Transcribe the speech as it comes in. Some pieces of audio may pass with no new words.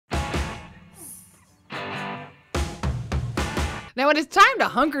Now when it's time to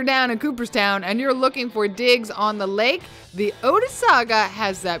hunker down in Cooperstown and you're looking for digs on the lake, the Otesaga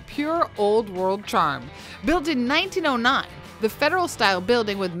has that pure old world charm. Built in 1909, the federal-style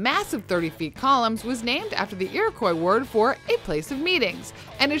building with massive 30-feet columns was named after the Iroquois word for a place of meetings,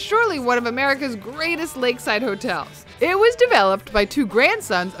 and is surely one of America's greatest lakeside hotels. It was developed by two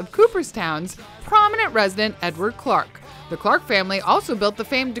grandsons of Cooperstown's prominent resident Edward Clark. The Clark family also built the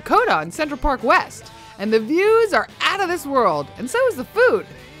famed Dakota on Central Park West. And the views are out of this world, and so is the food,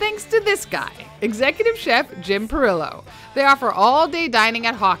 thanks to this guy, Executive Chef Jim Perillo. They offer all-day dining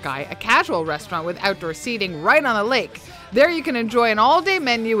at Hawkeye, a casual restaurant with outdoor seating right on the lake. There you can enjoy an all-day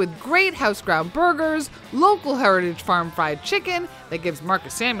menu with great house-ground burgers, local heritage farm fried chicken that gives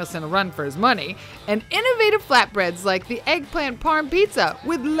Marcus Samuelson a run for his money, and innovative flatbreads like the eggplant parm pizza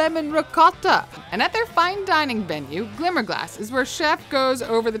with lemon ricotta. And at their fine dining venue, Glimmerglass is where Chef goes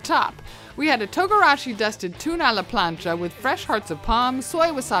over the top. We had a togarashi dusted tuna a la plancha with fresh hearts of palm, soy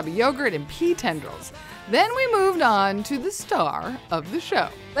wasabi yogurt, and pea tendrils. Then we moved on to the star of the show.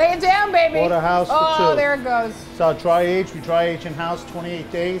 Lay it down, baby. Porterhouse for two. Oh, there it goes. It's our dry age. We dry age in house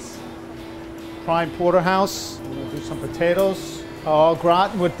 28 days. Prime porterhouse. We're gonna do some potatoes. Our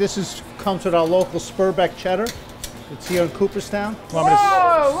gratin. What this is comes with our local Spurbeck cheddar. It's here in Cooperstown.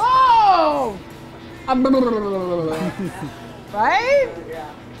 Whoa! Right? Yeah.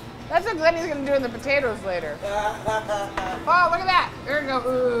 That's what Glenny's gonna do in the potatoes later. Oh, look at that. There you go.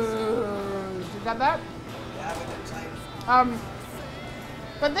 Ooh. You got that?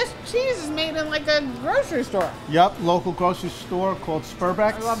 But this cheese is made in like a grocery store. Yep, local grocery store called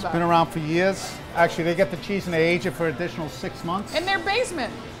Spurbeck. I love that. It's been around for years. Actually, they get the cheese and they age it for an additional 6 months. In their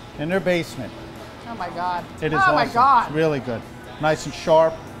basement. In their basement. Oh my God. It is awesome. Oh my God. It's really good. Nice and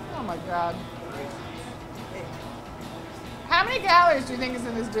sharp. Oh my God. How many calories do you think is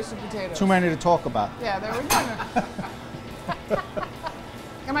in this dish of potatoes? Too many to talk about. Yeah, there we go.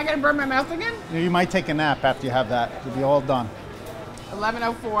 Am I gonna burn my mouth again? You might take a nap after you have that. You'll be all done.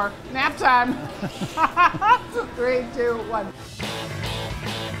 11:04. Nap time. 3, 2, 1.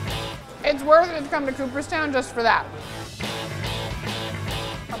 It's worth it to come to Cooperstown just for that.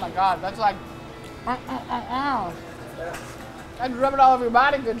 Oh my God, that's like. I'd rub it all over your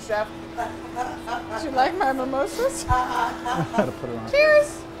body, good chef. Do you like my mimosas? Gotta put it on.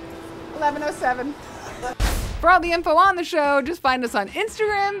 Cheers. 11:07. For all the info on the show, just find us on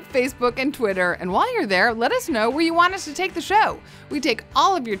Instagram, Facebook, and Twitter. And while you're there, let us know where you want us to take the show. We take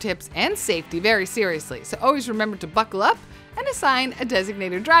all of your tips and safety very seriously, so always remember to buckle up and assign a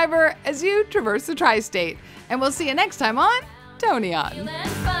designated driver as you traverse the tri-state. And we'll see you next time on Toni On.